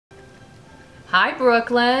Hi,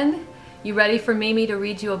 Brooklyn. You ready for Mimi to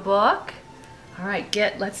read you a book? All right,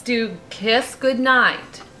 let's do Kiss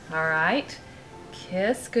Goodnight. All right,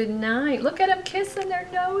 Kiss Goodnight. Look at them kissing their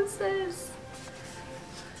noses.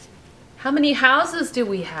 How many houses do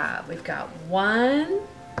we have? We've got 1,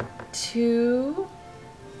 2,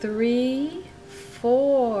 3,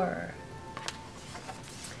 4.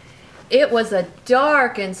 It was a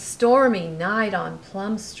dark and stormy night on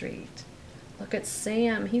Plum Street. Look at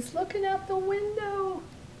Sam, he's looking out the window.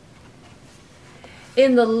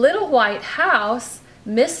 In the little white house,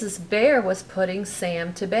 Mrs. Bear was putting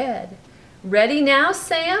Sam to bed. Ready now,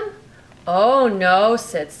 Sam? Oh no,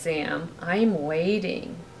 said Sam, I'm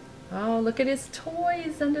waiting. Oh, look at his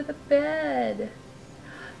toys under the bed.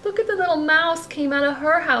 Look at the little mouse came out of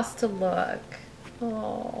her house to look.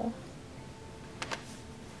 Oh.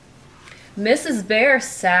 Mrs. Bear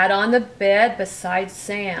sat on the bed beside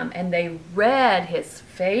Sam, and they read his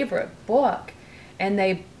favorite book, and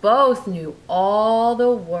they both knew all the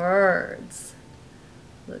words.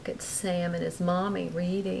 Look at Sam and his mommy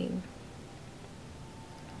reading.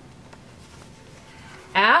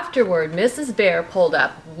 Afterward, Mrs. Bear pulled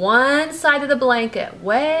up one side of the blanket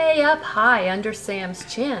way up high under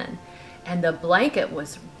Sam's chin, and the blanket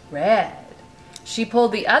was red. She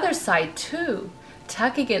pulled the other side too,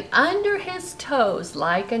 tucking it under his toes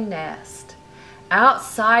like a nest.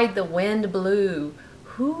 Outside the wind blew.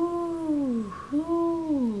 Hoo,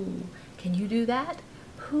 hoo. Can you do that?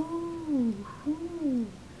 Hoo, hoo.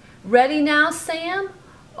 Ready now, Sam?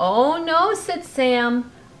 Oh no, said Sam.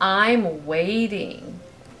 I'm waiting.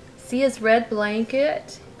 See his red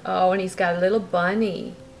blanket? Oh, and he's got a little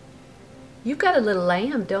bunny. You've got a little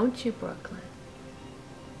lamb, don't you, Brooklyn?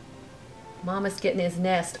 Mama's getting his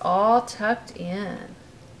nest all tucked in.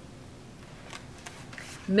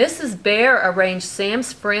 Mrs. Bear arranged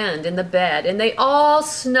Sam's friend in the bed, and they all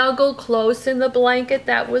snuggled close in the blanket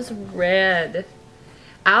that was red.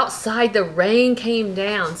 Outside, the rain came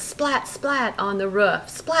down, splat, splat on the roof,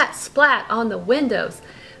 splat, splat on the windows.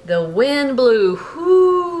 The wind blew,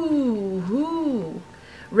 hoo, hoo.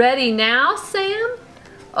 Ready now, Sam?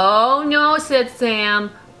 Oh no, said Sam,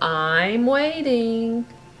 I'm waiting.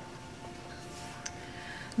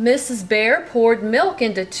 Mrs. Bear poured milk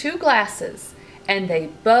into 2 glasses, and they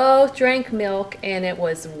both drank milk, and it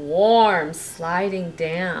was warm sliding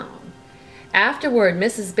down. Afterward,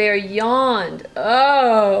 Mrs. Bear yawned.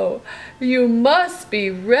 Oh, you must be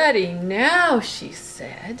ready now, she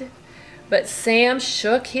said. But Sam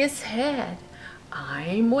shook his head.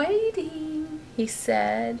 I'm waiting, he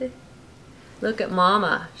said. Look at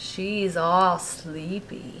Mama, she's all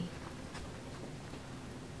sleepy.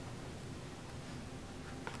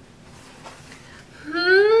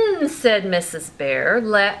 Said Mrs. Bear,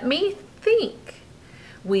 let me think.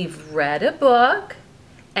 We've read a book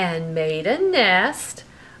and made a nest,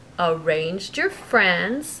 arranged your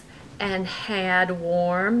friends, and had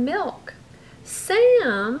warm milk.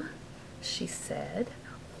 Sam, she said,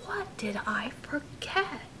 what did I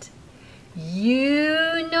forget?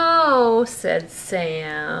 You know, said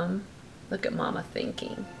Sam. Look at Mama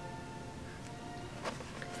thinking.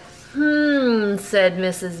 Said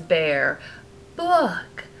Mrs. Bear.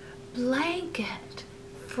 Book, blanket,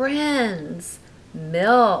 friends,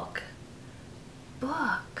 milk.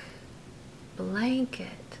 Book,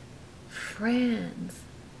 blanket, friends,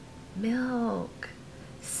 milk.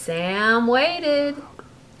 Sam waited.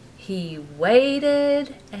 He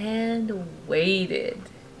waited and waited.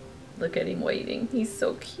 Look at him waiting. He's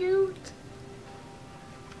so cute.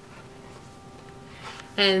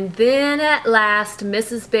 And then at last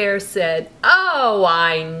Mrs. Bear said, oh,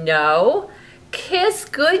 I know. Kiss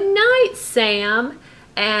goodnight, Sam.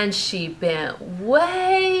 And she bent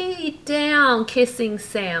way down, kissing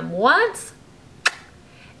Sam once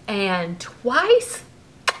and twice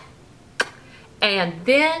and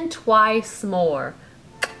then twice more.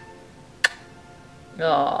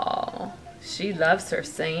 Oh, she loves her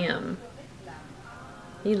Sam.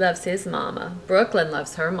 He loves his mama. Brooklyn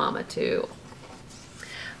loves her mama too.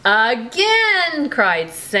 Again, cried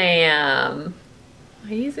Sam.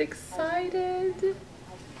 He's excited.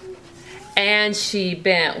 And she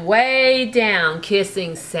bent way down,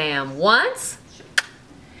 kissing Sam once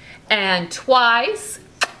and twice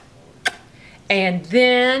and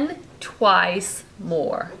then twice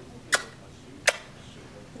more.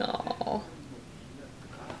 Oh.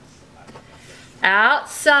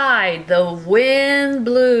 Outside, the wind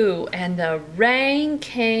blew and the rain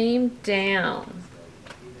came down.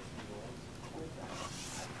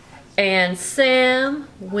 And Sam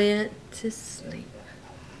went to sleep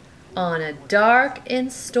on a dark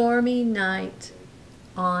and stormy night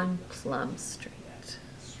on Plum Street.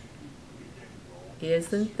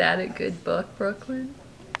 Isn't that a good book, Brooklyn?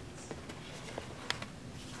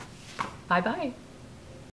 Bye-bye.